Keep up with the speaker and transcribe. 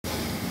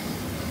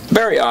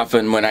Very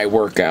often when I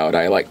work out,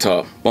 I like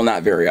to, well,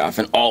 not very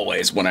often,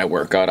 always when I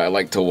work out, I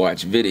like to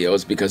watch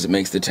videos because it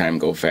makes the time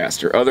go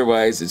faster.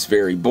 Otherwise, it's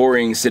very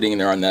boring sitting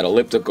there on that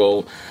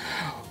elliptical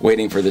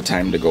waiting for the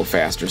time to go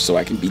faster so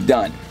I can be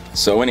done.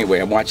 So anyway,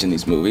 I'm watching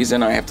these movies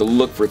and I have to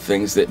look for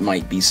things that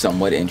might be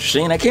somewhat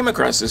interesting. And I came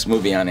across this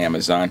movie on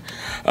Amazon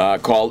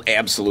called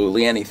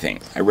Absolutely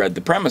Anything. I read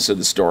the premise of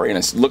the story and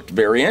it looked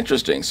very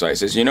interesting. So I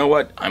says, you know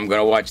what, I'm going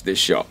to watch this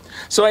show.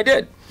 So I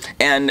did.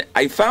 And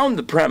I found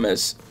the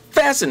premise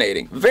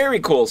fascinating,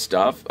 very cool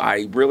stuff.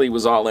 I really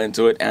was all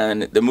into it,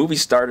 and the movie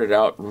started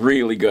out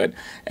really good.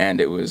 And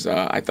it was,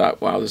 I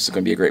thought, wow, this is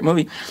going to be a great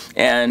movie.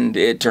 And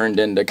it turned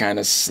into kind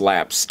of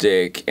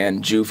slapstick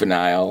and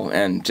juvenile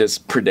and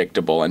just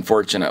predictable,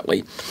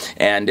 unfortunately.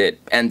 And it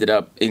ended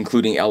up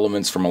including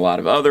elements from a lot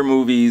of other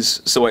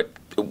movies. So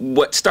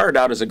what started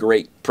out as a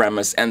great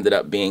premise ended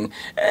up being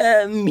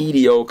a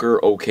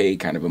mediocre, okay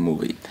kind of a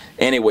movie.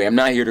 Anyway, I'm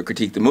not here to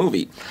critique the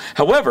movie.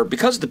 However,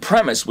 because the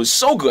premise was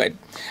so good,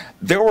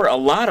 there were a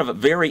lot of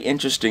very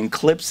interesting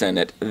clips in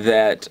it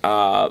that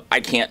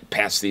I can't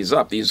pass these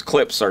up. These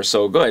clips are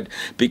so good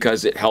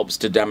because it helps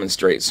to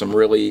demonstrate some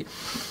really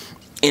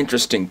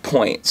interesting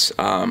points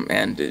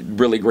and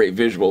really great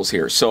visuals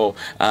here. So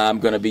I'm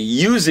going to be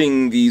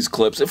using these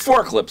clips,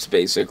 4 clips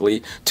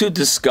basically, to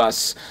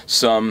discuss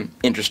some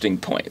interesting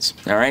points.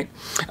 All right?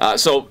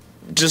 So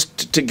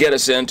just to get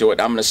us into it,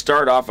 I'm going to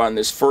start off on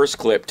this first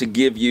clip to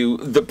give you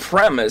the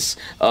premise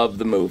of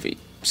the movie.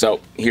 So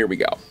here we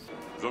go.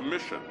 The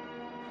mission: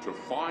 to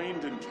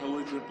find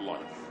intelligent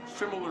life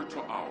similar to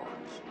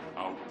ours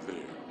out there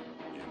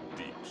in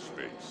deep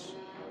space.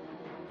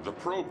 The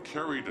probe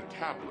carried a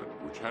tablet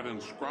which had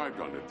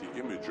inscribed on it the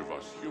image of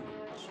us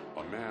humans,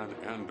 a man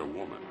and a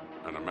woman,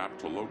 and a map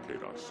to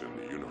locate us in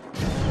the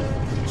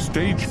universe.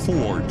 Stage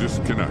 4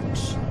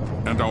 disconnects,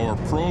 and our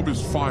probe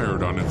is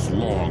fired on its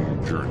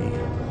long journey.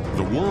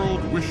 The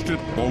world wished it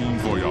bon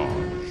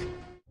voyage.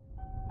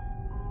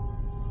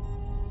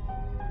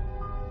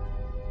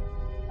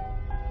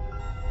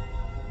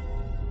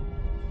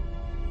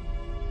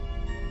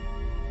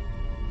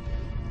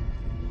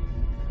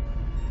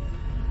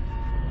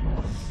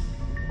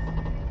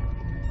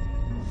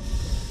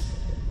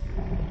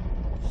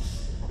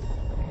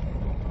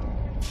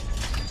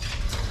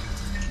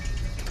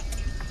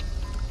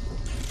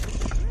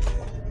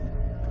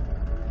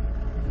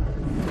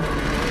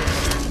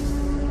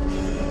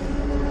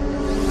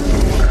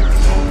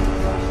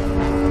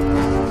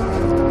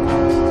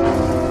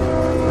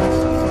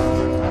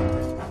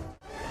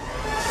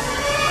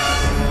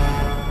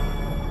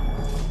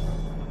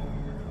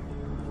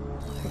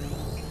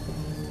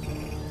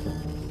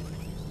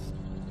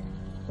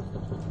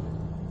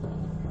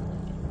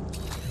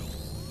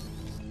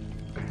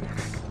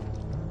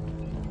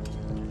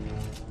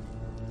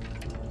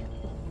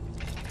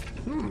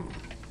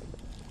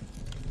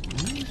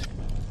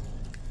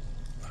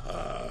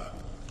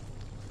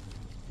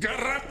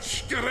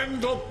 Garach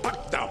Gerendo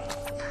Pakta.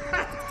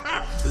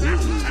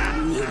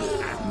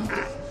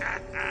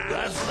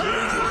 That's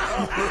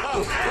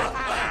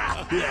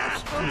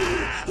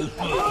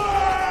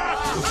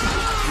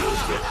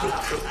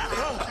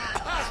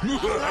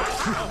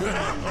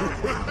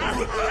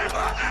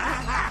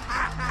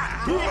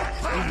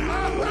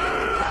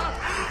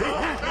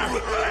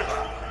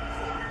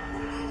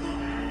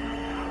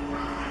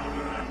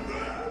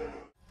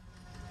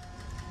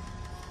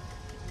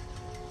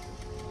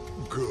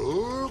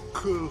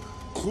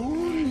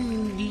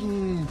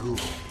Kundingo.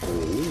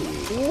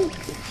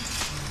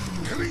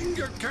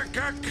 Kringa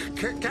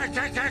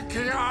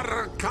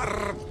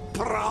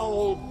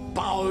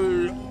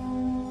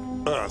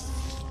Earth.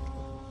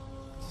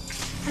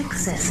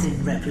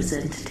 Accessing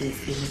representative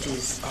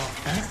images of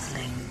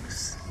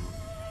Earthlings.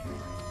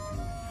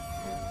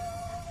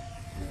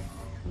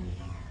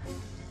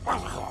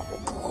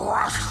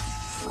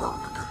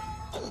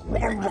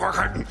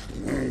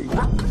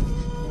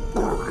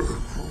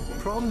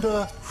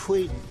 Pronda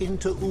fue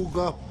into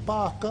uga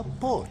baka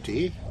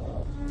porti.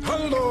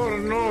 Hallor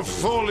no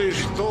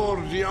folish dor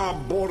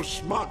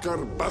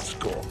diaborsmaker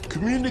basko.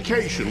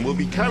 Communication will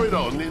be carried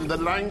on in the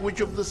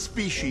language of the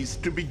species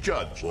to be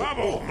judged. Ah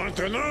bon,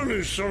 maintenant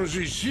nous sommes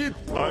ici.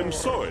 I'm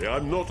sorry,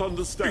 I'm not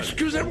understanding.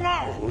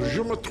 Excusez-moi,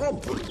 je me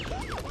trompe.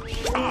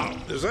 Ah,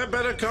 is that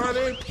better,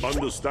 Cardi?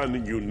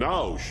 Understanding you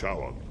now,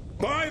 Sharon.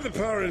 By the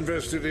power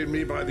invested in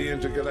me by the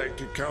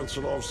Intergalactic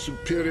Council of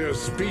Superior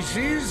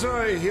Species,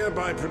 I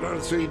hereby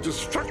pronounce a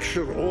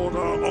destruction order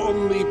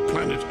on the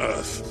planet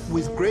Earth.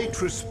 With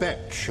great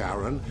respect,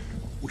 Sharon,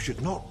 we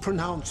should not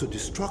pronounce a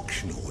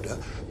destruction order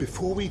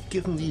before we've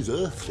given these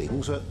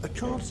Earthlings a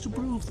chance to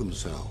prove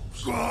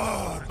themselves.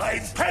 Good.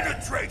 They've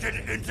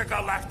penetrated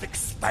intergalactic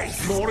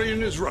space.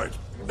 Maureen is right.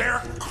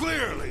 They're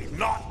clearly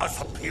not a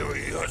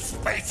superior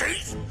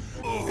species.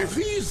 If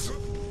these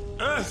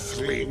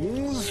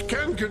Earthlings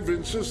can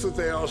convince us that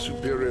they are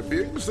superior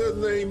beings,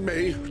 then they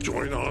may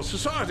join our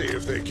society.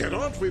 If they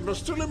cannot, we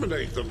must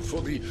eliminate them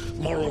for the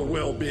moral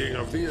well-being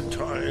of the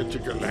entire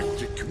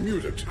intergalactic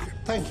community.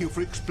 Thank you for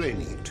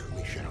explaining it to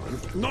me, Sharon.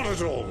 Not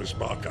at all, Miss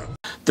Barker.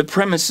 The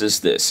premise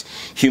is this.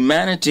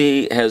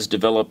 Humanity has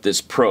developed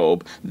this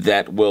probe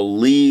that will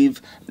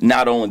leave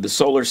not only the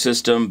solar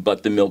system,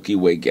 but the Milky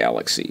Way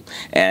galaxy.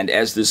 And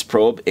as this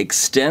probe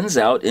extends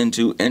out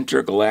into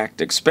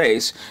intergalactic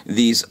space,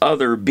 these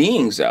other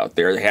beings out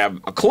there have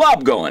a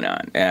club going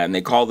on, and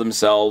they call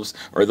themselves,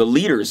 or the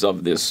leaders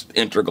of this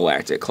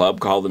intergalactic club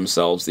call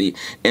themselves the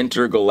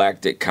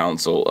Intergalactic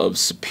Council of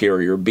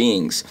Superior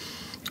Beings,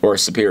 or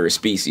superior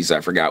species,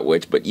 I forgot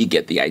which, but you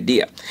get the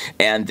idea.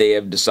 And they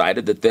have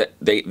decided that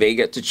they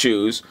get to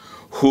choose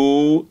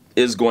who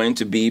is going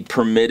to be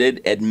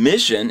permitted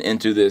admission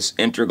into this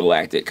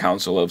Intergalactic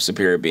Council of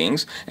Superior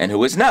Beings and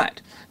who is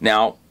not.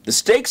 Now, the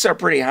stakes are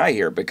pretty high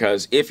here,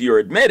 because if you're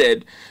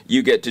admitted,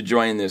 you get to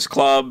join this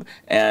club,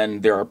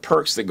 and there are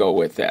perks that go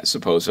with that,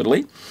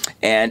 supposedly.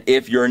 And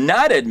if you're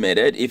not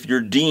admitted, if you're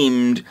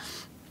deemed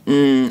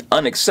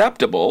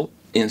unacceptable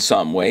in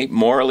some way,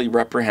 morally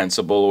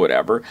reprehensible or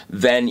whatever,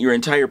 then your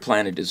entire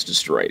planet is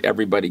destroyed.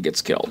 Everybody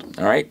gets killed,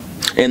 all right?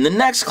 In the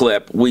next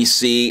clip, we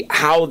see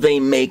how they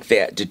make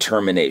that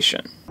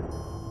determination.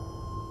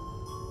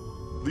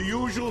 The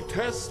usual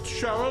test,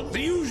 Sharon?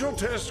 The usual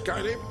test,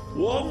 Guidey.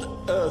 One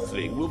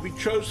Earthling will be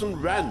chosen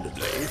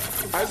randomly,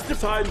 as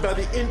defined by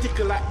the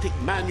Intergalactic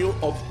Manual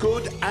of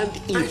Good and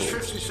Evil. Page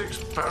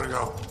 56,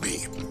 paragraph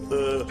B.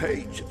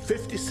 Page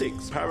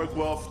 56,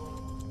 paragraph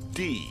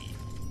D.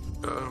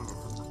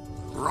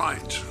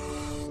 Right.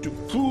 To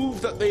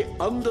prove that they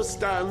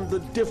understand the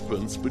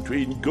difference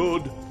between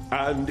good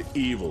and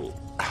evil.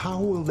 How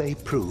will they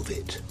prove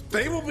it?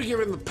 They will be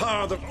given the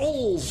power that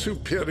all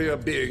superior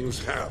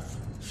beings have.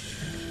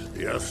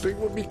 The Earthling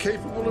will be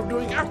capable of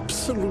doing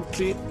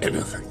absolutely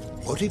anything.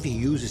 What if he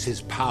uses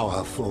his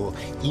power for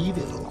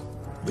evil?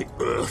 The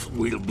Earth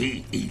will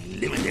be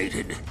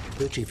eliminated.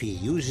 But if he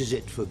uses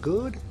it for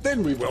good?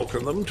 Then we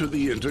welcome them to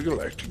the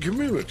intergalactic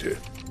community.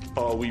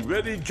 Are we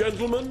ready,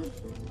 gentlemen?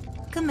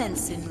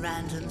 Commencing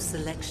random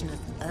selection of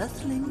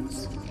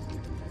Earthlings.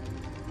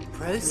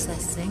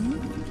 Processing.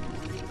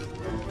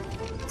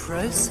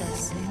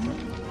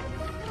 Processing.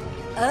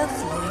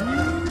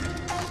 Earthling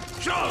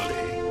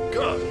Charlie,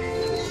 good.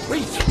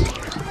 Wait.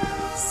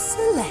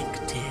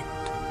 selected.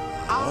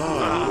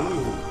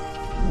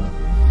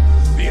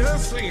 The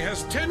Earthling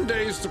has 10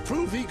 days to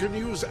prove he can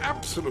use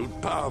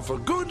absolute power for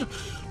good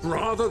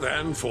rather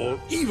than for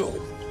evil.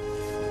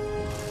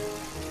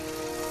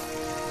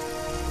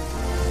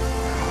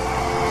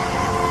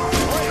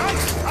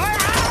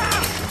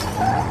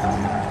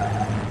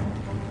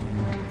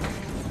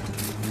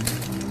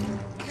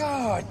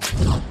 God.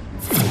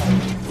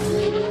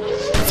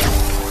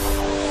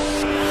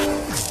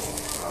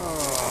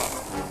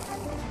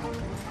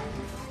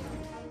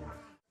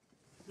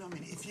 I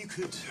mean, if you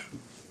could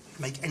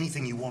make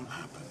anything you want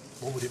happen,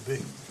 what would it be?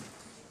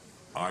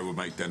 I would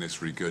make Dennis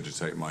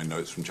regurgitate my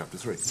notes from chapter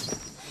 3.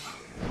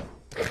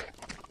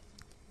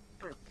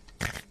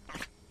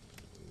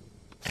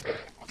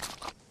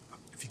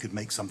 If you could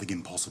make something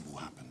impossible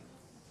happen.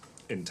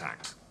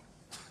 Intact.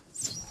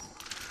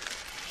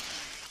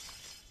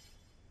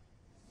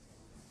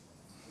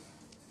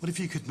 What if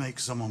you could make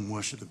someone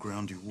worship the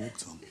ground you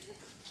walked on?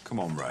 Come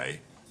on, Ray.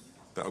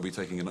 That would be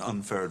taking an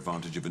unfair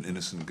advantage of an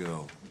innocent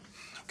girl.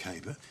 Okay,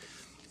 but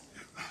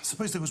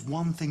suppose there was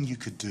one thing you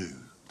could do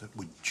that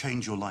would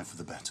change your life for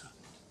the better.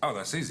 Oh,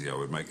 that's easy. I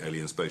would make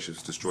alien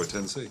spaceships destroy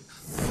Tennessee.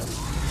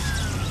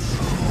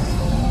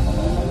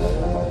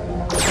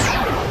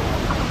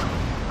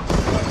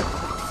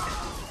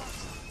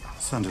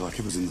 Sounded like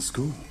it was in the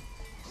school.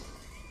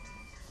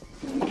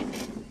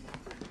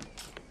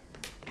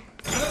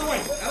 Out of the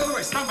way! Out of the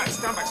way! Stand back!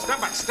 Stand back!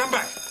 Stand back! Stand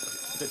back!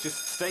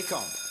 Just stay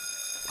calm.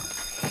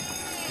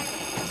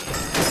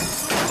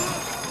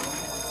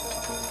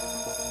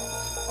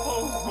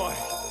 Oh my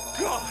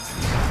God!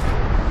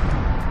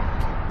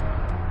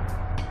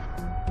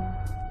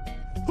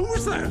 Who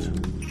was that?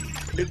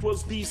 It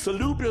was the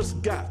salubrious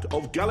gat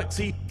of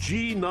galaxy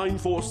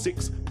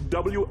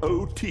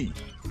G946WOT.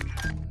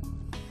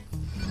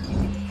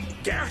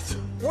 Gat,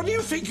 what do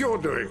you think you're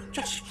doing?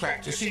 Just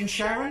practicing,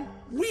 Sharon.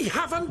 We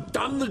haven't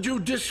done the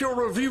judicial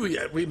review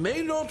yet. We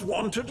may not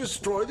want to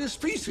destroy the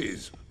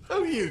species.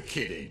 Are you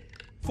kidding?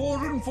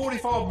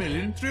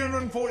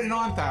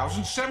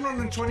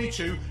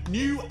 445,349,722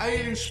 new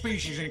alien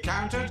species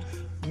encountered.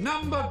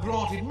 Number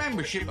granted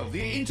membership of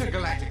the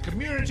intergalactic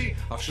community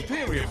of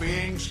superior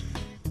beings,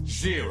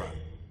 0.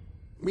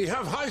 We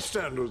have high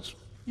standards.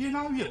 You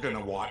know you're going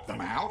to wipe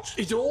them out.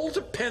 It all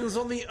depends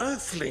on the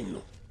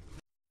Earthling.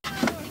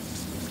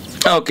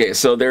 Okay,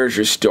 so there's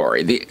your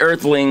story. The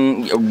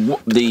Earthling,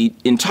 the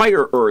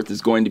entire Earth is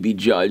going to be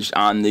judged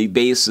on the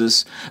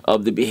basis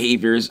of the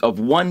behaviors of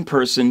one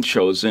person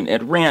chosen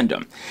at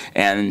random.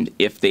 And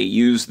if they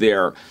use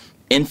their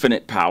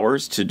infinite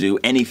powers to do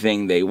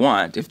anything they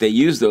want, if they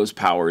use those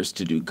powers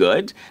to do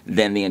good,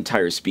 then the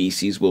entire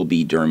species will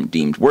be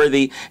deemed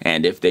worthy.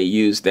 And if they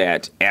use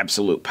that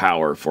absolute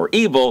power for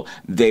evil,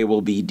 they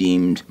will be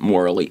deemed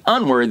morally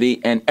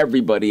unworthy, and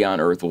everybody on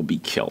Earth will be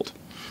killed.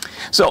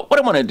 So what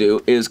I want to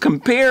do is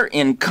compare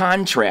and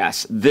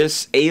contrast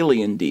this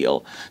alien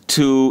deal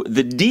to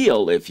the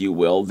deal, if you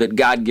will, that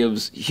God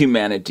gives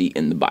humanity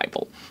in the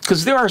Bible.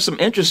 Because there are some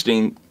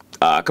interesting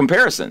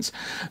comparisons.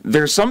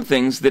 There's some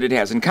things that it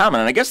has in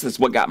common, and I guess that's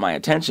what got my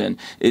attention,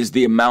 is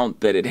the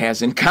amount that it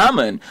has in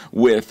common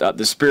with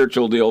the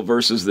spiritual deal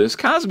versus this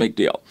cosmic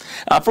deal.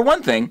 For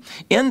one thing,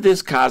 in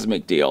this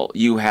cosmic deal,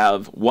 you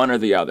have one or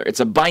the other. It's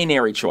a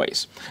binary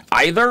choice.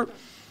 Either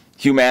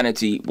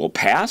humanity will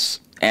pass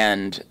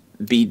and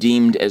be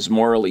deemed as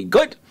morally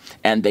good,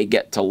 and they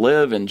get to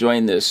live and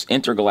join this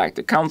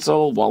intergalactic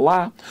council,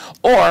 voila,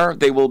 or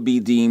they will be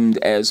deemed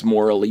as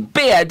morally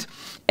bad,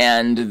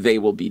 and they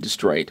will be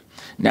destroyed.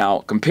 Now,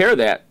 compare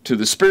that to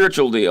the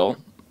spiritual deal.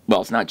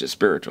 Well, it's not just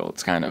spiritual,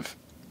 it's kind of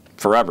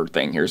forever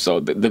thing here. So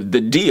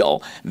the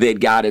deal that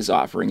God is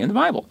offering in the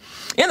Bible.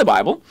 In the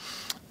Bible,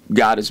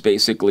 God is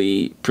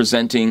basically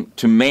presenting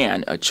to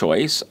man a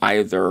choice.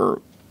 Either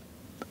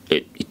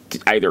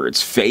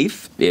it's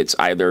faith, it's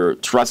either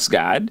trust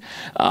God,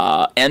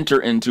 enter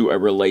into a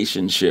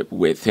relationship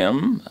with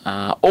Him,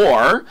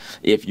 or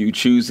if you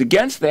choose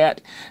against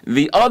that,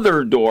 the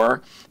other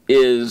door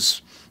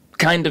is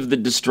kind of the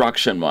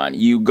destruction one.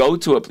 You go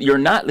to you're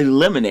not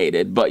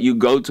eliminated, but you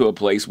go to a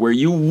place where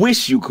you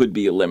wish you could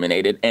be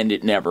eliminated, and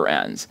it never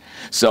ends.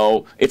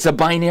 So it's a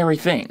binary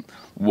thing.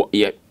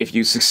 If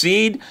you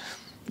succeed,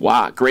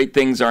 wow, great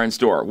things are in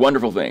store,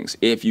 wonderful things.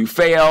 If you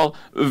fail,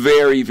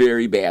 very,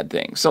 very bad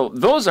things. So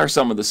those are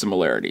some of the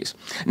similarities.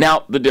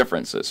 Now, the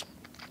differences.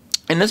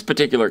 In this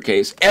particular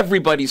case,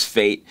 everybody's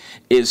fate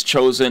is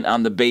chosen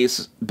on the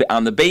basis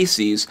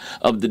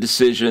of the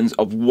decisions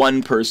of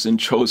one person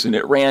chosen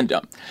at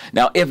random.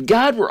 Now, if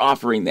God were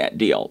offering that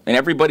deal, and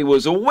everybody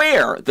was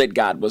aware that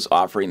God was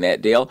offering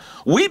that deal,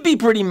 we'd be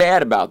pretty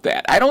mad about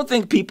that. I don't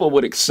think people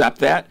would accept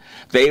that.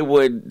 They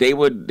would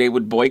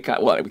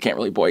boycott. Well, we can't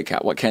really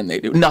boycott. What can they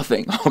do?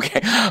 Nothing.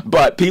 Okay,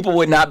 but people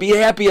would not be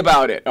happy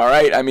about it. All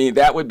right. I mean,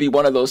 that would be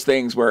one of those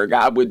things where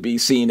God would be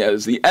seen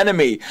as the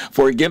enemy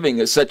for giving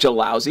us such a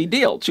lousy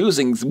deal.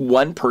 Choosing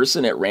one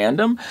person at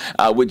random.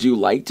 Would you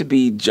like to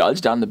be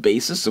judged on the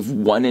basis of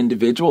one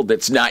individual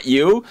that's not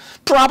you?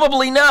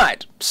 Probably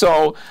not.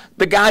 So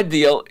the God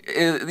deal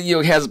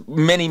has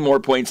many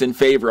more points in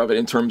favor of it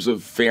in terms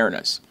of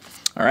fairness.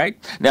 All right.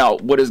 Now,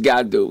 what does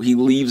God do? He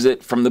leaves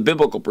it from the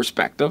biblical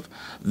perspective.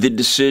 The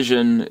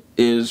decision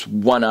is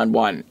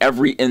one-on-one.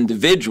 Every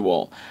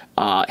individual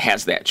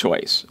has that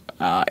choice.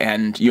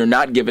 And you're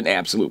not given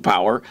absolute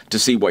power to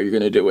see what you're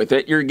going to do with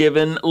it. You're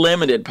given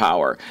limited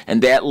power.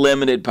 And that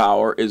limited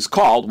power is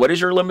called, what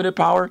is your limited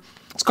power?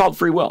 It's called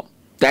free will.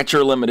 That's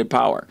your limited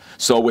power.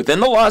 So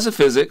within the laws of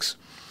physics,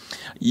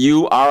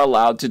 you are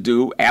allowed to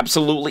do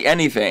absolutely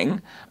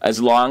anything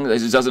as long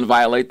as it doesn't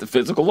violate the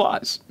physical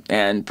laws.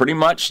 And pretty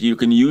much you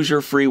can use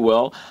your free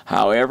will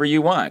however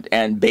you want.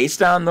 And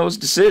based on those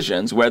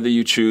decisions, whether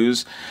you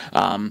choose,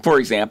 for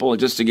example,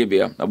 just to give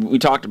you, we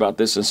talked about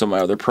this in some of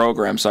my other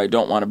programs, so I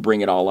don't want to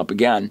bring it all up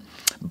again.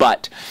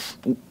 But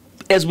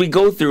as we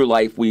go through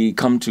life, we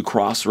come to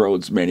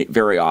crossroads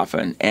very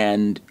often.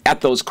 And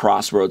at those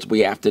crossroads, we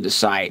have to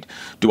decide,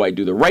 do I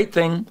do the right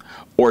thing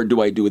or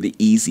do I do the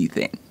easy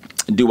thing?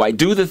 Do I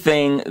do the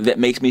thing that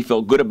makes me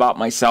feel good about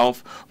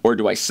myself, or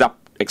do I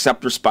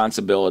accept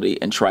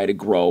responsibility and try to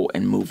grow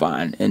and move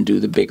on and do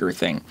the bigger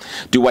thing?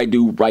 Do I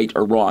do right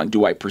or wrong?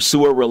 Do I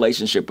pursue a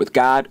relationship with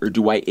God, or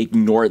do I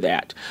ignore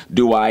that?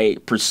 Do I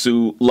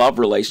pursue love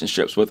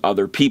relationships with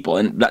other people?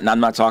 And I'm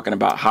not talking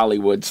about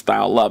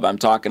Hollywood-style love. I'm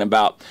talking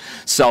about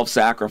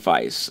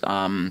self-sacrifice,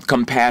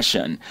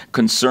 compassion,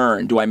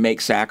 concern. Do I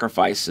make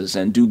sacrifices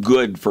and do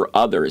good for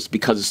others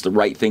because it's the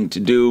right thing to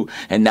do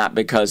and not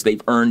because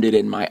they've earned it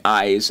in my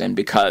eyes and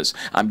because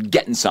I'm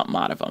getting something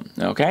out of them?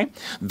 Okay?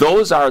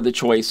 Those are the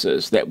choices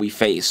that we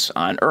face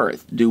on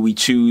earth. Do we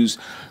choose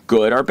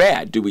good or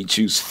bad? Do we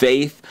choose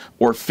faith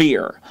or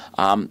fear?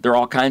 There are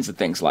all kinds of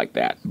things like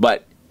that.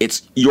 But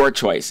it's your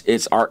choice.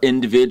 It's our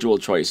individual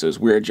choices.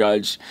 We're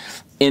judged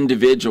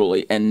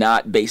individually and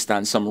not based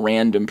on some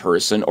random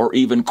person or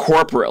even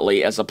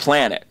corporately as a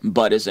planet,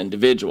 but as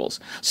individuals.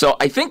 So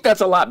I think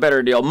that's a lot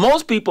better deal.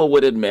 Most people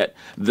would admit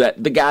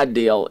that the God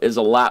deal is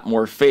a lot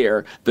more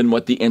fair than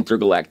what the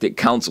Intergalactic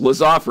Council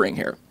is offering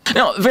here.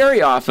 Now,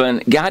 very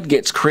often, God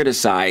gets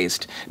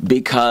criticized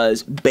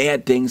because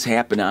bad things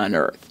happen on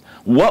Earth.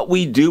 What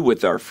we do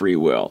with our free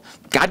will,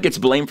 God gets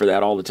blamed for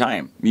that all the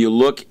time. You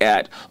look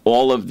at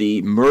all of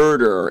the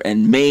murder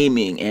and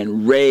maiming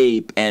and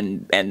rape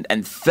and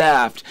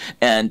theft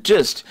and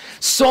just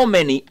so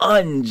many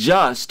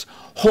unjust,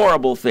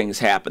 horrible things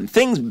happen.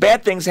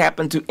 Bad things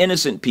happen to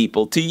innocent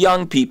people, to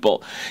young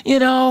people,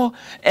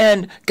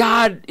 and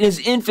God, in His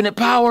infinite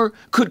power,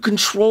 could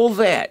control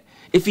that.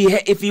 If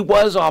he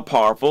was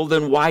all-powerful,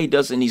 then why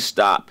doesn't He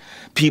stop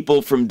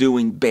people from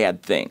doing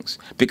bad things?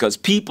 Because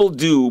people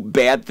do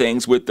bad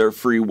things with their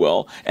free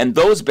will, and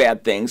those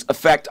bad things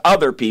affect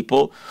other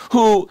people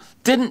who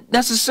didn't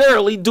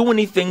necessarily do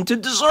anything to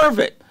deserve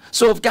it.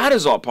 So if God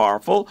is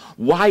all-powerful,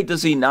 why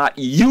does he not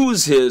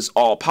use his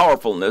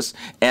all-powerfulness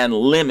and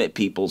limit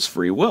people's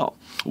free will?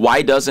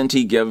 Why doesn't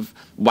he give,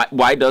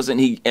 why doesn't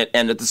he,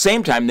 and at the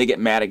same time they get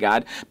mad at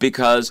God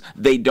because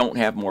they don't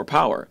have more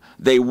power.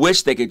 They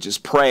wish they could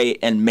just pray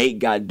and make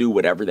God do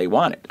whatever they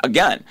wanted.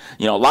 Again,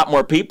 you know, a lot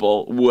more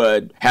people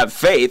would have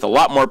faith, a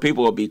lot more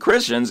people would be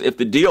Christians if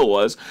the deal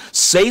was,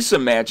 say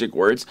some magic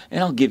words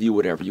and I'll give you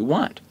whatever you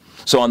want.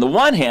 So on the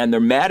one hand, they're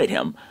mad at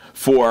him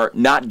for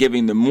not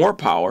giving them more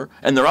power,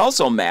 and they're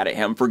also mad at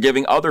him for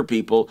giving other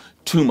people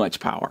too much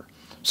power.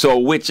 So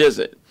which is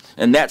it?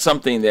 And that's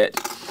something that,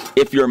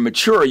 if you're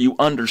mature, you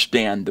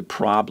understand the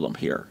problem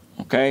here,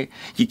 okay?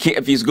 You can't,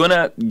 if he's going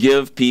to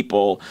give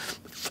people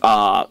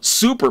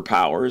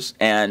superpowers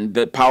and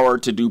the power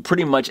to do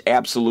pretty much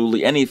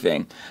absolutely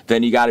anything,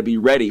 then you got to be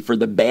ready for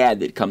the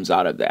bad that comes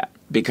out of that.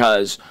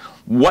 Because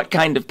what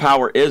kind of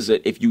power is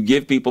it if you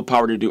give people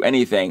power to do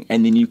anything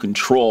and then you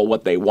control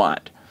what they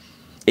want?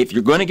 If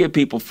you're going to give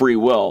people free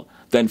will,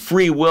 then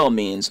free will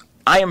means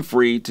I am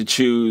free to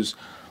choose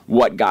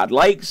what God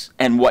likes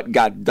and what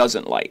God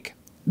doesn't like.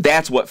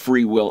 That's what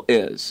free will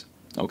is,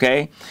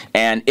 okay?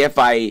 And if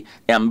I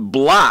am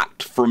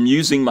blocked from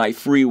using my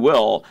free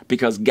will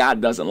because God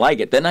doesn't like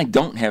it, then I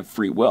don't have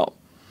free will.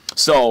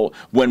 So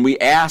when we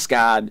ask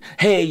God,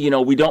 hey, you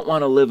know, we don't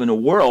want to live in a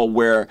world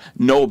where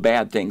no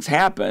bad things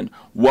happen,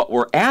 what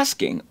we're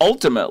asking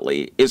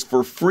ultimately is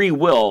for free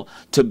will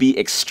to be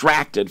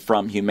extracted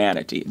from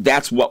humanity.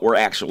 That's what we're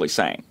actually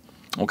saying,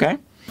 okay?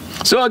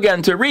 So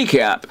again, to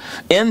recap,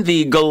 in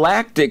the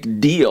galactic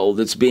deal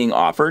that's being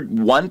offered,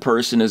 one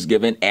person is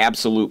given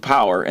absolute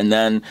power, and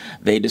then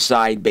they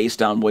decide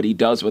based on what he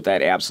does with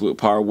that absolute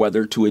power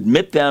whether to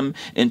admit them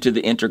into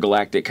the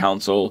Intergalactic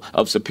Council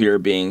of Superior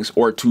Beings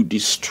or to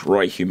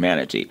destroy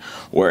humanity.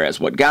 Whereas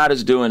what God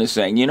is doing is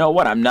saying, you know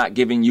what, I'm not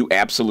giving you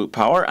absolute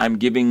power, I'm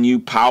giving you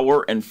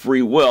power and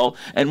free will,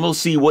 and we'll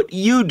see what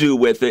you do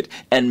with it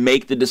and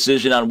make the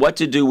decision on what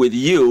to do with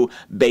you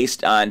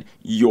based on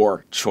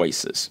your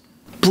choices.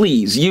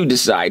 Please, you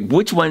decide,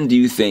 which one do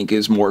you think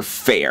is more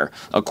fair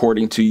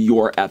according to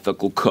your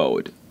ethical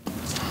code?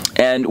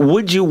 And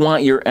would you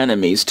want your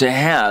enemies to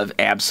have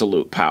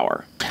absolute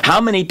power?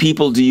 How many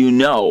people do you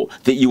know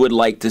that you would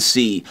like to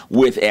see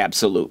with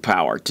absolute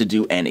power to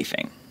do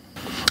anything?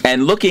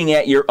 And looking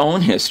at your own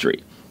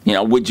history, you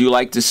know, would you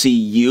like to see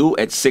you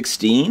at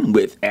 16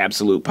 with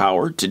absolute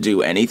power to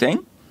do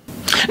anything?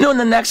 Now, in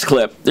the next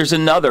clip, there's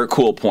another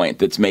cool point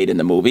that's made in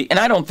the movie, and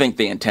I don't think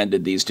they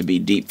intended these to be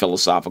deep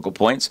philosophical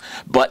points,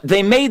 but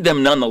they made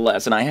them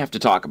nonetheless, and I have to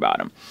talk about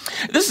them.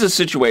 This is a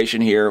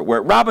situation here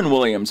where Robin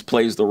Williams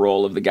plays the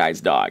role of the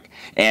guy's dog,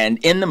 and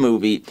in the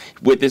movie,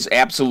 with his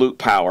absolute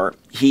power,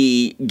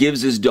 he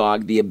gives his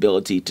dog the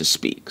ability to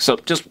speak. So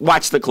just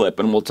watch the clip,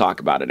 and we'll talk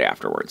about it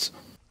afterwards.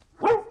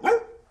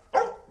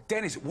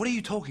 Dennis, what are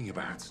you talking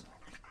about?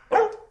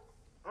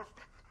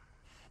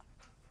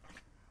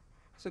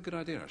 That's a good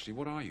idea, actually.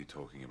 What are you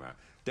talking about?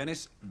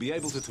 Dennis, be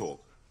able to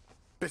talk.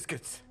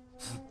 Biscuits.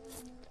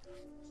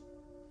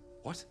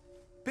 What?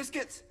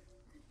 Biscuits.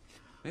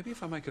 Maybe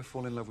if I make her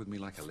fall in love with me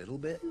like a little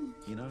bit,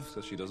 you know,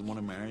 so she doesn't want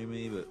to marry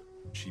me, but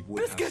she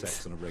would have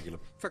sex on a regular...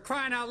 For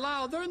crying out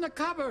loud, they're in the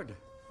cupboard.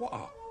 What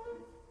are?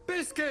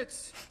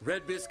 Biscuits.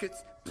 Red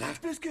biscuits,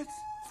 black biscuits.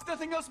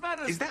 Nothing else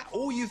matters. Is that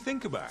all you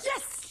think about?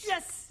 Yes,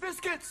 yes,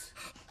 biscuits.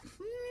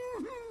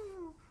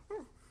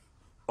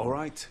 All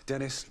right,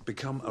 Dennis,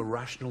 become a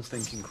rational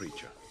thinking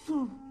creature.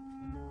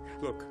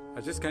 Look,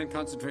 I just can't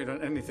concentrate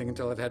on anything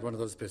until I've had one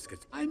of those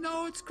biscuits. I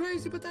know it's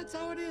crazy, but that's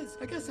how it is.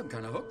 I guess I'm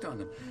kind of hooked on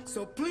them.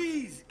 So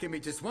please, give me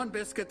just one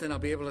biscuit, then I'll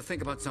be able to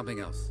think about something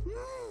else.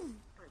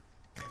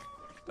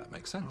 That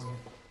makes sense.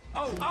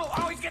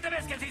 Oh, he's getting the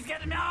biscuits. He's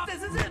getting them. Oh,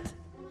 this is it.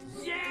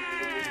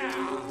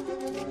 Yeah.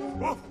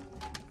 Woof.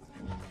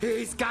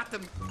 He's got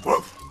them.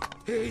 Woof.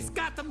 He's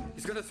got them.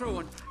 He's going to throw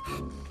one.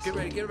 Get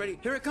ready, get ready.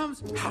 Here it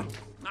comes. Oh.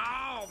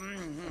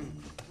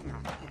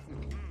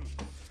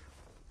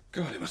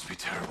 God, it must be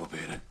terrible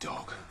being a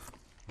dog.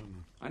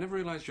 I never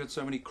realized you had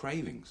so many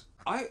cravings.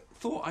 I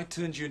thought I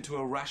turned you into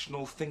a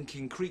rational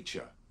thinking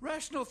creature.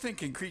 Rational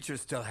thinking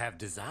creatures still have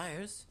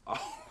desires.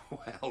 Oh,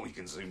 well, we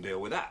can soon deal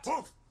with that.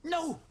 Woof.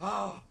 No.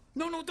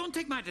 No, don't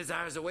take my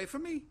desires away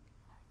from me.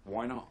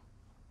 Why not?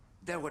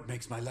 They're what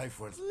makes my life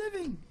worth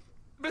living.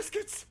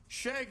 Biscuits,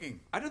 shagging.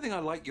 I don't think I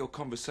like your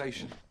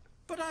conversation.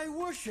 But I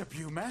worship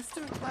you,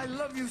 Master. I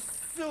love you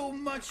so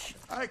much.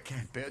 I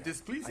can't bear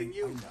displeasing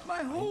you.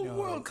 My whole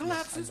world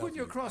collapses when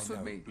you're cross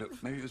with me.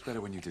 Look, maybe it was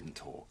better when you didn't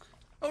talk.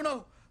 Oh,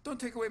 no. Don't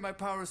take away my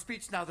power of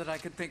speech now that I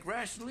can think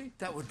rationally.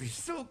 That would be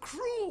so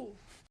cruel.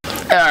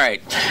 All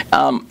right.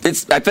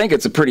 I think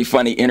it's a pretty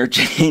funny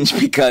interchange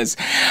because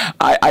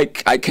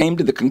I came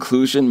to the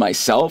conclusion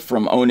myself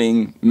from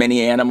owning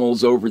many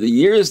animals over the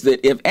years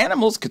that if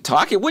animals could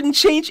talk, it wouldn't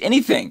change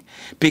anything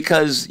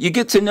because you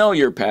get to know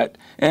your pet,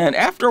 and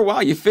after a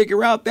while you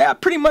figure out that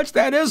pretty much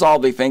that is all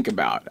they think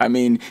about. I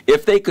mean,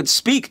 if they could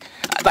speak,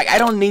 like I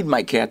don't need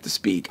my cat to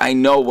speak. I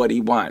know what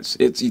he wants.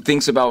 He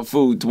thinks about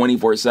food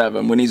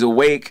 24/7. When he's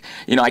awake,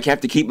 you know, I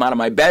have to keep him out of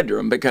my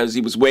bedroom because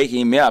he was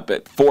waking me up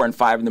at 4 and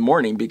 5 in the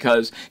morning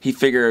because he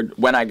figured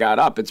when I got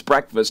up, it's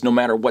breakfast no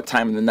matter what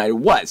time of the night it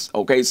was.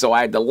 Okay, so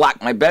I had to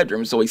lock my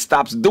bedroom, so he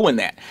stops doing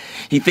that.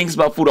 He thinks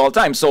about food all the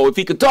time. So if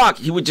he could talk,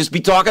 he would just be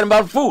talking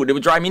about food. It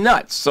would drive me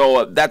nuts.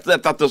 So I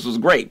thought this was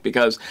great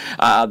because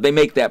they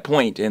make that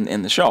point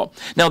in the show.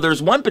 Now,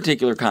 there's one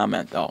particular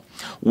comment, though,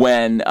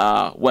 when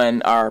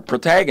our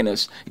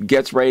protagonist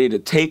gets ready to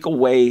take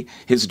away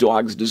his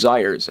dog's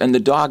desires, and the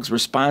dog's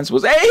response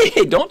was,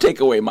 hey, don't take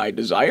away my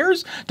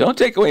desires. Don't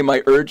take away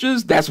my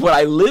urges. That's what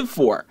I live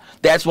for.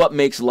 That's what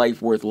makes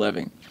life worth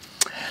living.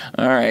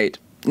 All right.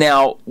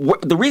 Now,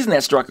 the reason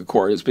that struck a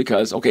chord is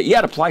because, okay, yeah,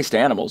 it applies to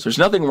animals. There's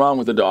nothing wrong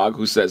with a dog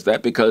who says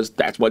that because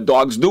that's what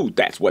dogs do.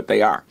 That's what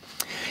they are.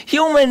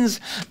 Humans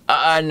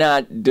are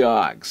not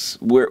dogs.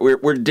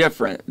 We're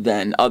different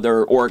than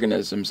other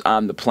organisms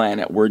on the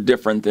planet. We're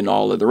different than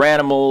all other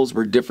animals.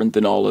 We're different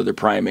than all other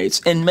primates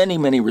in many,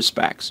 many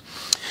respects.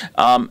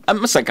 I'm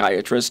a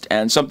psychiatrist,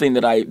 and something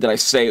that I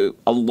say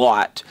a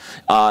lot,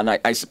 and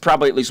I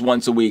probably at least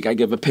once a week, I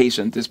give a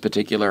patient this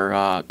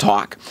particular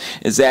talk,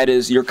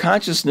 is your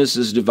consciousness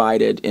is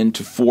divided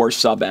into 4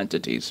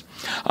 sub-entities.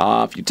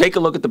 If you take a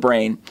look at the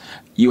brain,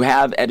 you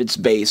have at its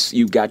base,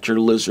 you've got your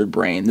lizard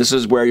brain. This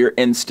is where your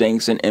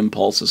instincts and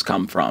impulses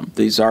come from.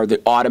 These are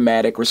the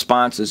automatic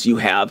responses you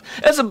have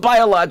as a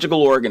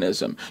biological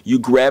organism. You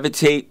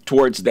gravitate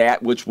towards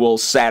that which will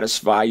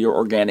satisfy your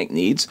organic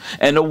needs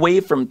and away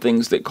from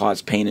things that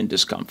cause pain and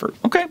discomfort.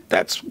 Okay,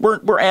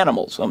 we're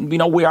animals.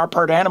 We are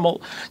part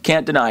animal.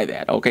 Can't deny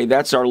that. Okay,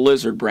 that's our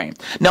lizard brain.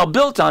 Now,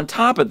 built on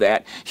top of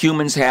that,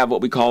 humans have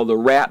what we call the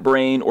rat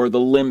brain or the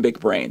limbic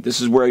brain. This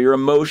is where your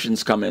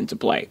emotions come into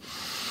play.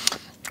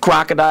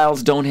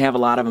 Crocodiles don't have a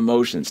lot of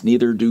emotions,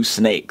 neither do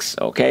snakes,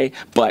 okay?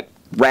 But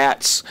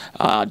rats,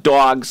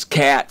 dogs,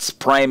 cats,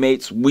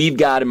 primates, we've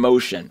got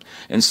emotion.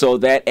 And so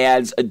that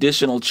adds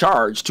additional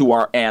charge to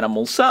our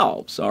animal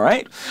selves, all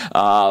right?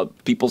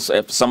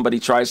 If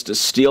somebody tries to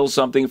steal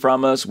something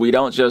from us, we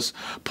don't just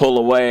pull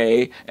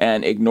away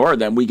and ignore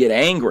them. We get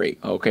angry,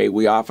 okay?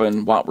 We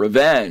often want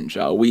revenge.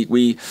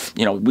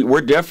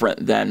 We're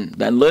different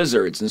than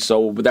lizards. And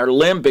so with our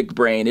limbic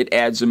brain, it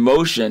adds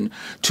emotion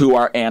to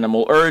our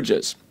animal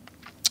urges.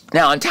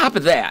 Now, on top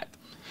of that,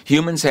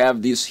 humans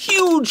have this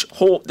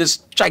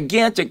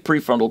gigantic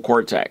prefrontal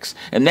cortex,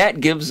 and that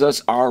gives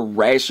us our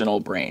rational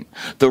brain.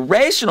 The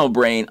rational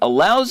brain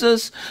allows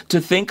us to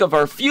think of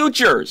our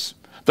futures.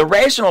 The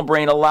rational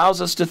brain allows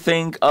us to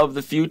think of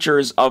the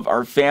futures of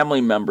our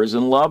family members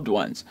and loved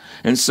ones.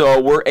 And so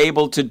we're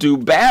able to do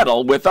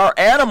battle with our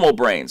animal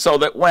brain, so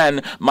that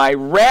when my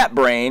rat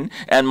brain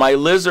and my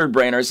lizard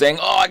brain are saying,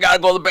 oh, I got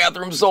to go to the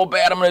bathroom so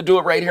bad, I'm going to do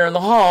it right here in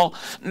the hall,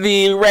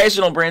 the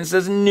rational brain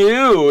says,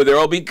 no, there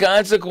will be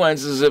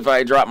consequences if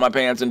I drop my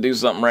pants and do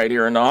something right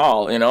here in the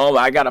hall.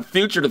 I got a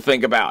future to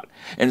think about.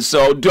 And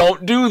so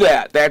don't do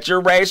that. That's your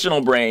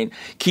rational brain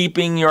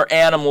keeping your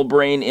animal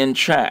brain in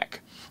check.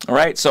 All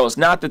right, so it's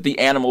not that the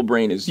animal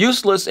brain is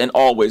useless and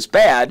always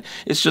bad.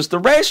 It's just the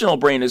rational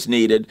brain is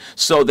needed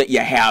so that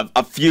you have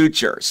a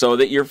future, so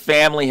that your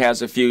family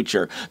has a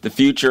future, the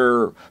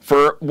future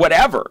for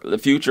whatever, the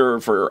future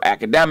for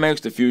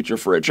academics, the future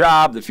for a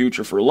job, the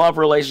future for love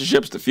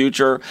relationships, the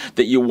future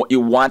that you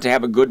want to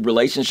have a good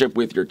relationship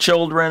with your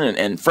children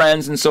and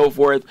friends and so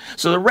forth.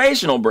 So the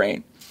rational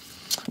brain,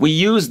 we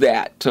use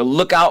that to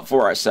look out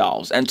for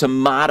ourselves and to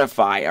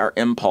modify our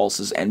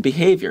impulses and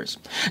behaviors.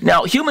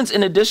 Now, humans,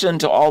 in addition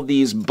to all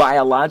these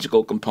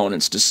biological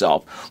components to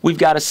self, we've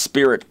got a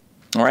spirit.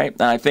 All right,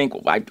 and I think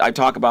I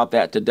talk about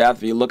that to death.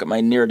 If you look at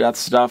my near-death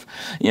stuff,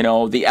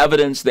 the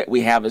evidence that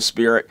we have a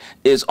spirit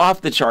is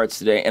off the charts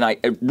today, and I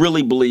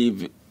really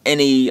believe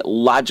any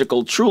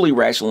logical, truly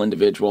rational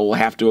individual will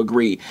have to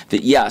agree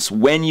that yes,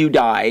 when you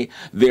die,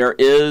 there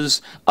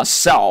is a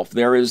self,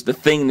 there is the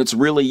thing that's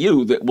really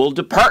you that will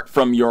depart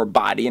from your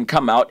body and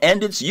come out,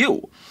 and it's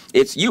you.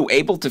 It's you,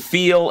 able to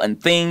feel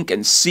and think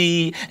and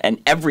see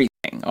and everything.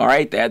 All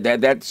right,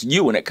 that's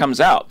you, and it comes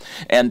out,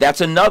 and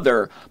that's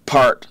another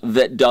part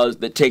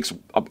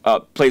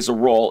that plays a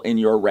role in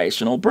your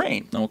rational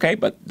brain. Okay,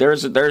 but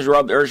there's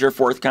your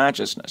fourth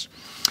consciousness.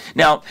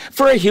 Now,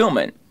 for a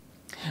human,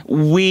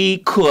 we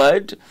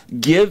could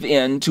give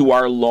in to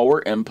our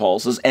lower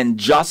impulses and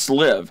just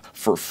live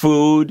for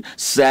food,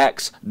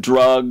 sex,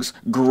 drugs,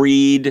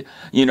 greed,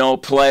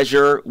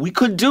 pleasure. We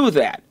could do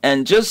that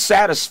and just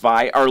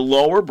satisfy our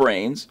lower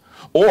brains,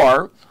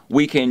 or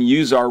we can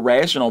use our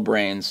rational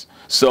brains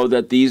so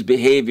that these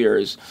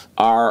behaviors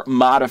are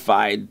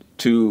modified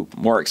to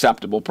more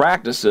acceptable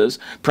practices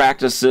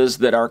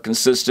that are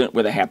consistent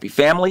with a happy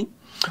family,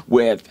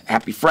 with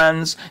happy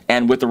friends,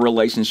 and with a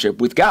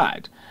relationship with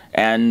God,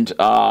 and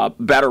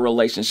better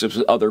relationships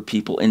with other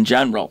people in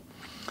general.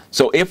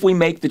 So if we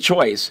make the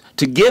choice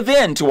to give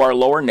in to our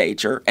lower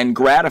nature and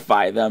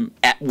gratify them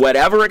at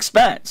whatever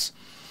expense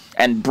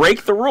and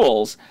break the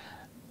rules,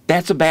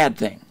 that's a bad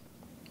thing.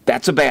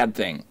 That's a bad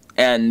thing.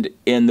 And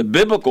in the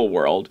biblical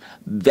world,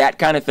 that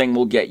kind of thing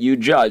will get you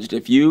judged.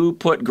 If you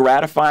put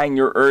gratifying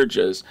your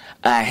urges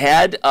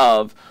ahead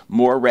of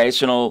more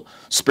rational,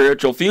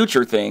 spiritual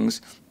future things,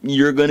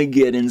 you're going to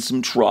get in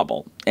some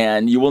trouble,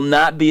 and you will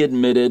not be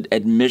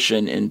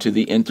admission into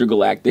the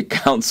Intergalactic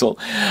Council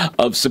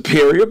of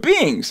Superior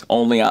Beings,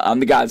 only on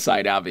the God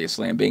side,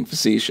 obviously. I'm being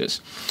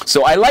facetious.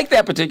 So I like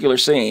that particular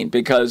saying,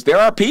 because there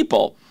are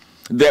people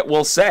that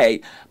will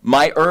say,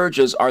 my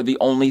urges are the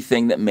only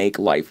thing that make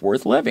life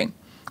worth living.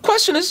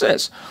 Question is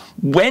this: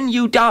 when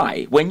you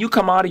die, when you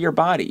come out of your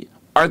body,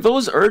 are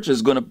those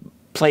urges going to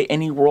play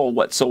any role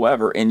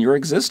whatsoever in your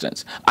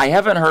existence? I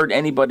haven't heard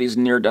anybody's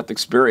near-death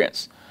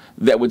experience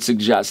that would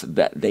suggest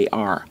that they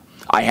are.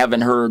 I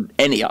haven't heard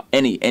any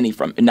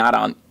from, not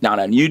on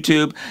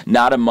YouTube,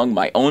 not among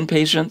my own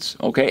patients,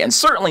 okay, and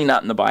certainly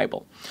not in the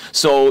Bible.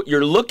 So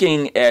you're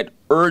looking at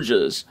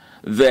urges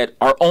that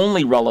are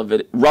only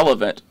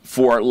relevant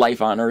for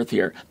life on earth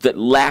here, that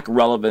lack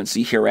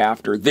relevancy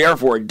hereafter.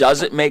 Therefore,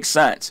 does it make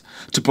sense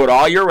to put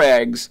all your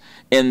eggs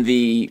in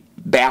the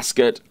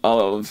basket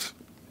of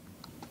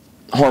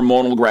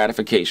hormonal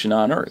gratification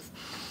on earth?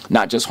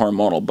 Not just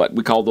hormonal, but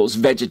we call those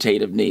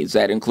vegetative needs.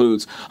 That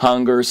includes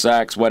hunger,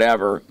 sex,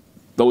 whatever.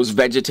 Those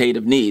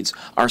vegetative needs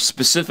are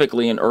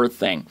specifically an earth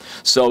thing.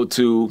 So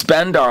to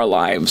spend our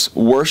lives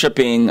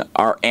worshiping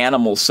our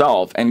animal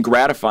self and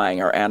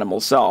gratifying our animal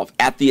self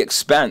at the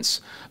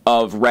expense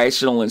of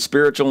rational and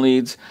spiritual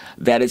needs,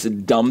 that is a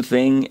dumb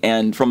thing.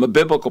 And from a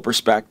biblical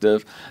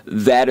perspective,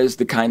 that is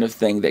the kind of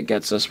thing that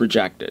gets us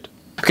rejected.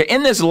 Okay,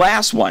 in this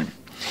last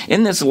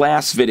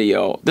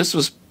video, this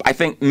was, I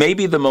think,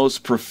 maybe the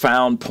most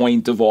profound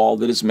point of all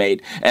that is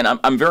made. And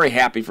I'm very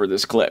happy for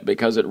this clip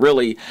because it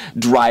really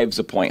drives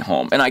a point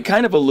home. And I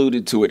kind of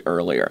alluded to it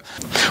earlier.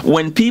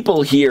 When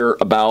people hear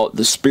about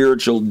the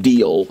spiritual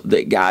deal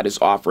that God is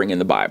offering in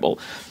the Bible,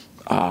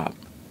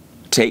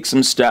 take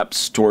some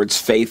steps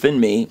towards faith in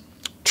me,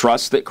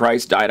 trust that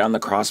Christ died on the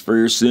cross for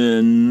your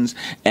sins,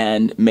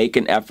 and make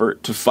an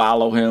effort to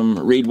follow him,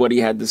 read what he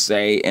had to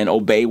say, and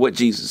obey what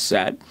Jesus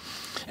said.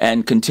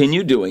 And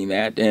continue doing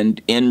that,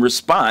 and in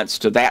response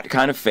to that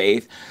kind of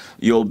faith,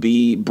 you'll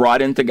be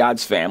brought into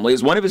God's family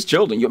as one of his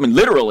children. I mean,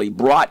 literally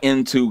brought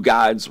into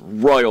God's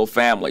royal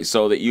family,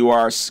 so that you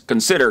are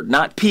considered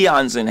not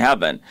peons in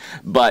heaven,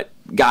 but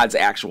God's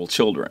actual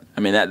children.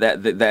 I mean,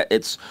 that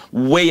it's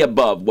way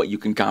above what you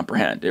can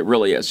comprehend. It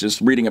really is.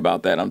 Just reading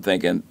about that, I'm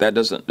thinking that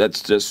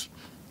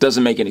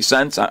doesn't make any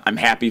sense. I'm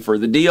happy for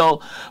the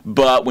deal,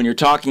 but when you're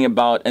talking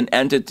about an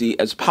entity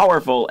as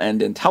powerful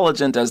and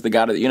intelligent as the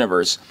God of the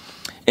universe,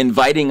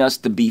 inviting us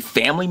to be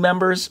family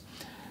members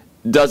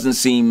doesn't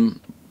seem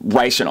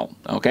rational,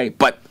 okay?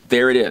 But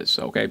there it is,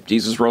 okay?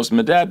 Jesus rose from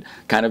the dead,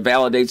 kind of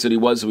validates that he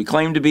was who he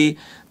claimed to be.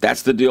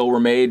 That's the deal we're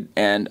made,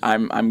 and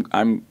I'm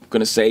going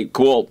to say,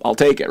 cool, I'll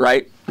take it,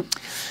 right?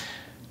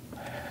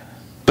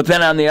 But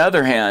then on the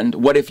other hand,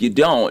 what if you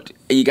don't?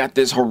 You got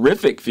this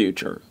horrific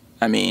future.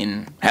 I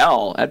mean,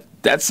 hell,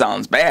 that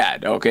sounds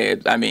bad, okay?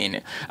 I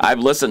mean, I've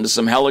listened to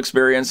some hell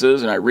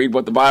experiences, and I read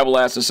what the Bible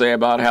has to say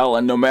about hell,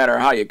 and no matter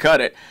how you cut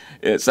it,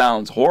 it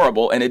sounds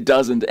horrible, and it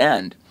doesn't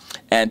end.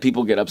 And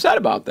people get upset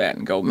about that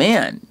and go,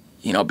 man,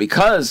 you know,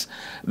 because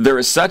there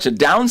is such a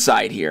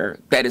downside here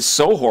that is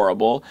so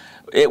horrible,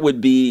 it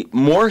would be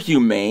more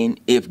humane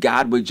if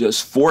God would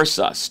just force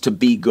us to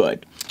be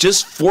good.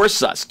 Just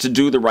force us to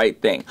do the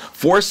right thing.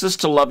 Force us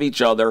to love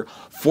each other.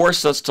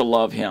 Force us to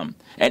love him.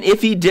 And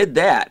if he did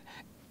that,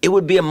 it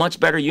would be a much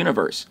better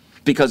universe,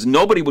 because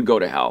nobody would go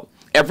to hell.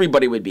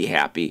 Everybody would be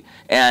happy,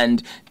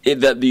 and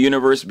the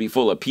universe would be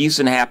full of peace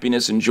and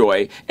happiness and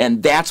joy,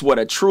 and that's what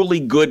a truly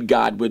good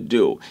God would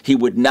do. He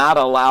would not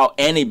allow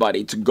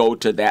anybody to go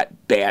to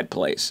that bad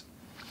place.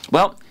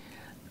 Well,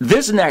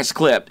 this next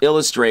clip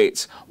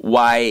illustrates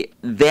why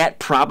that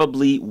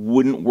probably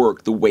wouldn't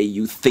work the way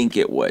you think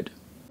it would.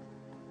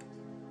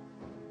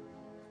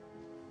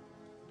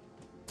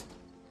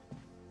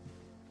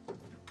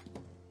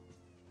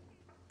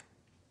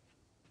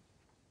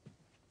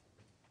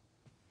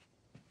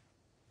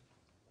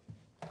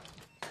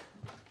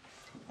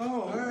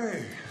 Oh,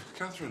 hey,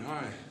 Catherine,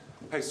 hi.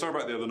 Hey, sorry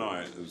about the other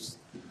night.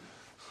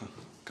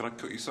 Can I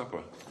cook you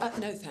supper?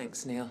 No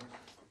thanks, Neil.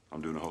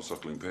 I'm doing a whole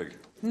suckling pig.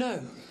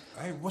 No.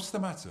 Hey, what's the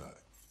matter?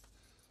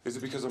 Is it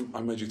because I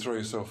made you throw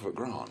yourself at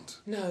Grant?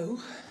 No.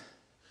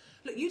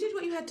 Look, you did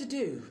what you had to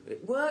do.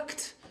 It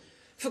worked.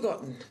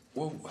 Forgotten.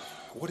 Well,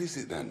 what is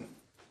it then?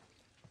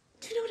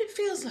 Do you know what it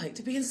feels like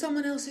to be in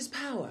someone else's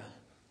power?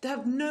 To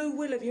have no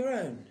will of your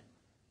own?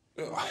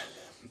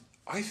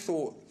 I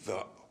thought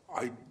that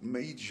I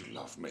made you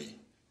love me.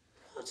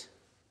 What?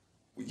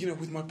 You know,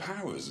 with my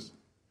powers.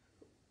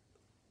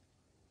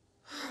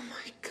 Oh,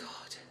 my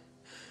God.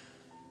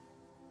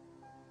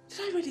 Did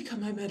I really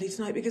come home early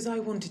tonight because I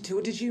wanted to,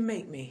 or did you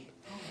make me?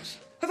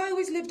 Have I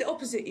always lived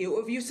opposite you,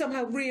 or have you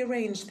somehow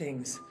rearranged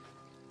things?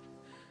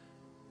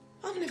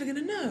 I'm never going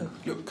to know.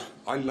 Look,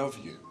 I love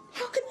you.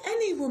 How can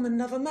any woman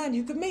love a man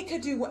who can make her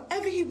do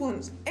whatever he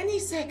wants, any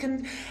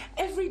second,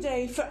 every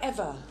day,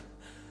 forever?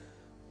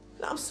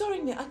 I'm sorry,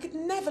 Nick, I could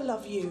never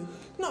love you.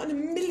 Not in a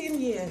million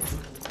years.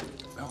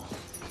 Oh,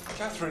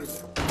 Catherine.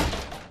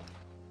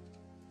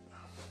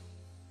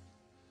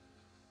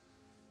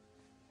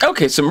 Okay.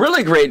 Okay, some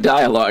really great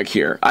dialogue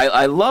here.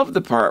 I love the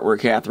part where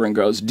Catherine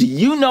goes, do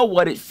you know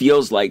what it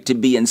feels like to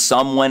be in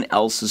someone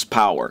else's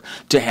power,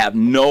 to have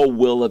no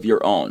will of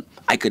your own?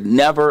 I could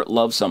never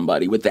love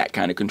somebody with that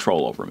kind of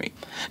control over me.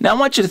 Now, I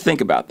want you to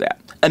think about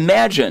that.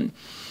 Imagine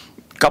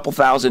a couple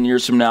thousand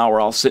years from now, we're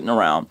all sitting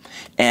around,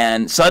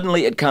 and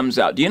suddenly it comes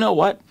out, do you know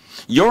what?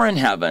 You're in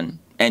heaven,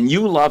 and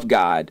you love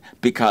God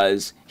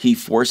because He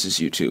forces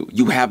you to.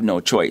 You have no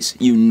choice.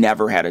 You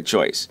never had a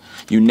choice.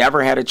 You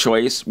never had a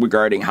choice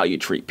regarding how you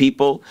treat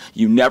people.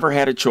 You never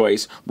had a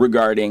choice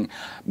regarding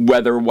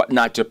whether or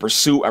not to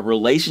pursue a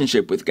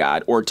relationship with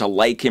God or to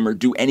like Him or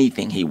do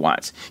anything He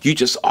wants. You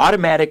just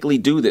automatically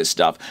do this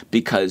stuff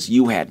because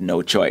you had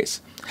no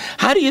choice.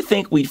 How do you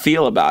think we'd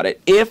feel about it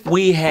if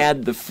we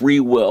had the free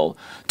will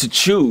to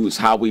choose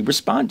how we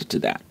responded to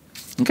that?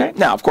 Okay?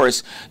 Now, of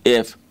course,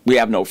 if we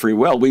have no free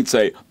will, we'd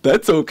say,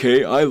 that's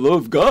okay, I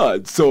love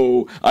God,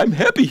 so I'm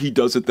happy He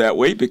does it that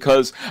way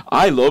because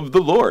I love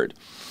the Lord.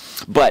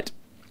 But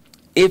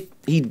if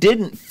He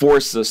didn't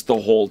force us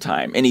the whole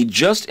time, and He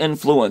just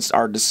influenced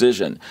our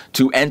decision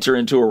to enter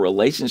into a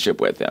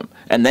relationship with Him,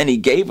 and then He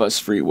gave us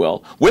free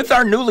will, with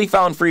our newly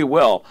found free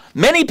will,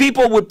 many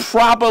people would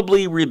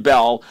probably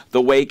rebel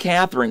the way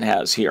Catherine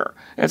has here.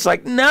 It's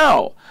like,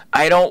 no,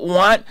 I don't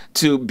want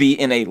to be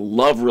in a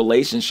love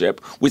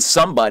relationship with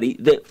somebody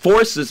that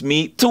forces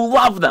me to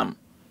love them.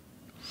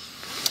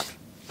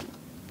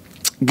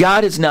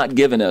 God has not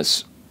given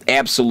us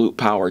absolute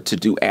power to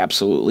do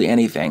absolutely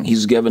anything.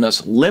 He's given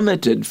us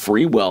limited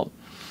free will.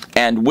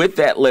 And with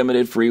that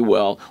limited free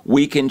will,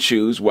 we can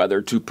choose whether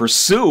to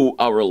pursue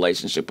a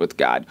relationship with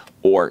God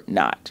or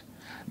not.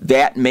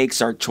 That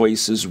makes our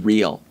choices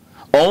real.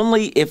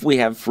 Only if we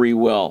have free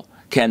will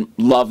can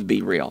love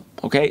be real.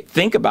 Okay?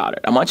 Think about it.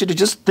 I want you to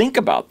just think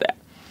about that.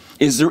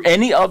 Is there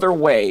any other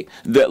way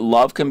that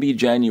love can be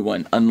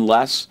genuine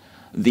unless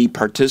the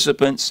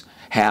participants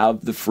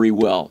have the free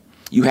will?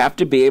 You have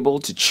to be able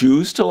to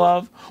choose to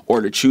love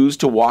or to choose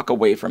to walk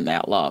away from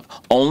that love.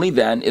 Only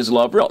then is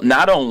love real.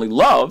 Not only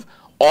love,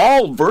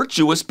 all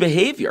virtuous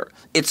behavior.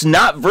 It's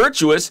not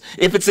virtuous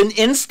if it's an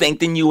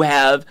instinct and you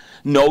have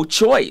no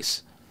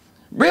choice.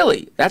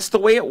 Really, that's the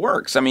way it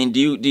works. I mean,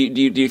 do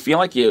you feel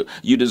like you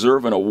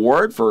deserve an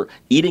award for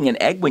eating an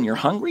egg when you're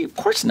hungry? Of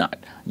course not.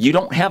 You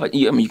don't have it.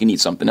 I mean, you can eat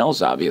something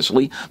else,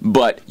 obviously,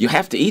 but you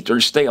have to eat or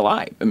stay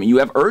alive. I mean, you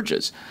have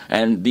urges,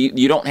 and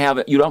you don't have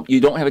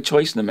a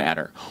choice in the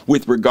matter.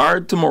 With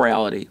regard to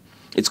morality,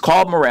 it's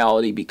called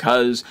morality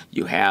because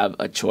you have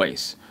a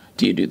choice.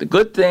 Do you do the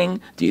good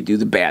thing? Do you do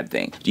the bad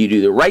thing? Do you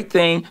do the right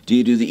thing? Do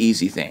you do the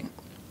easy thing?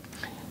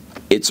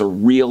 It's a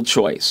real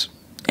choice.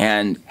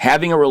 And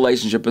having a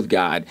relationship with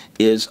God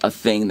is a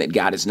thing that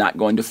God is not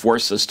going to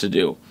force us to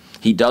do.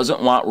 He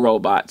doesn't want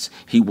robots.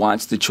 He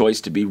wants the choice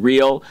to be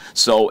real.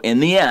 So in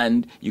the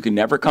end, you can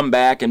never come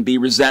back and be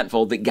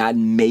resentful that God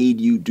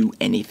made you do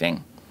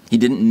anything. He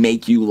didn't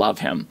make you love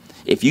Him.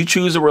 If you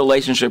choose a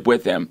relationship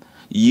with Him,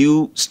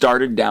 you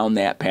started down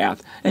that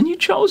path and you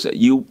chose it.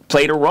 You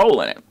played a role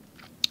in it.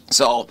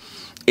 So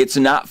it's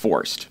not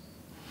forced.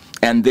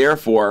 And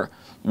therefore,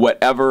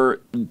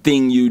 whatever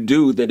thing you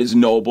do that is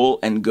noble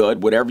and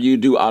good, whatever you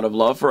do out of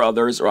love for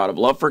others or out of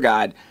love for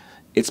God,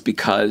 it's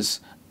because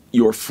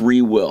your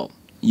free will.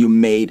 You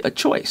made a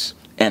choice.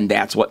 And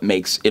that's what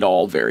makes it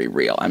all very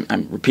real.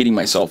 I'm repeating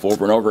myself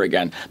over and over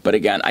again. But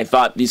again, I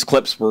thought these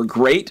clips were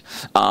great.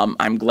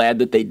 I'm glad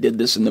that they did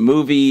this in the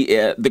movie.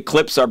 The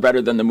clips are better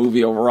than the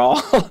movie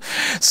overall.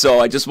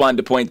 So I just wanted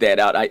to point that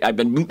out. I've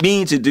been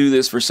meaning to do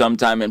this for some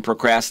time and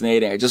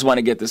procrastinating. I just want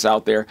to get this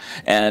out there.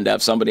 And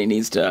if somebody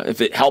needs to,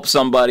 if it helps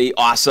somebody,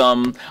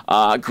 awesome,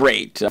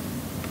 great.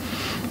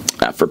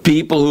 For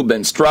people who've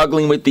been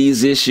struggling with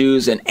these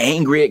issues and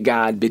angry at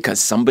God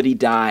because somebody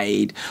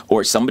died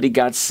or somebody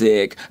got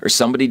sick or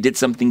somebody did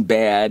something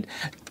bad,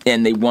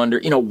 and they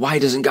wonder, why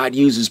doesn't God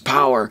use His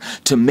power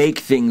to make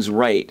things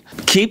right?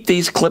 Keep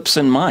these clips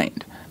in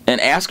mind and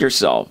ask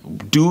yourself,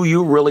 do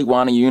you really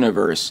want a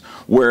universe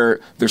where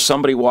there's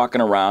somebody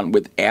walking around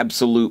with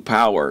absolute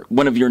power,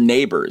 one of your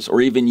neighbors or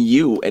even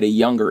you at a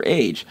younger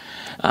age?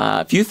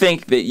 If you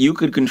think that you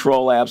could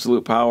control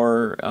absolute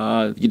power,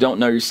 you don't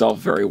know yourself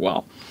very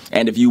well.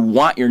 And if you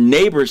want your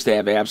neighbors to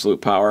have absolute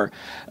power,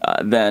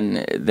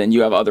 then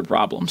you have other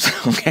problems,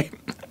 okay?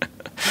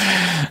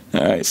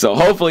 All right, so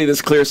hopefully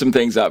this clears some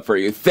things up for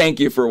you. Thank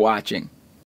you for watching.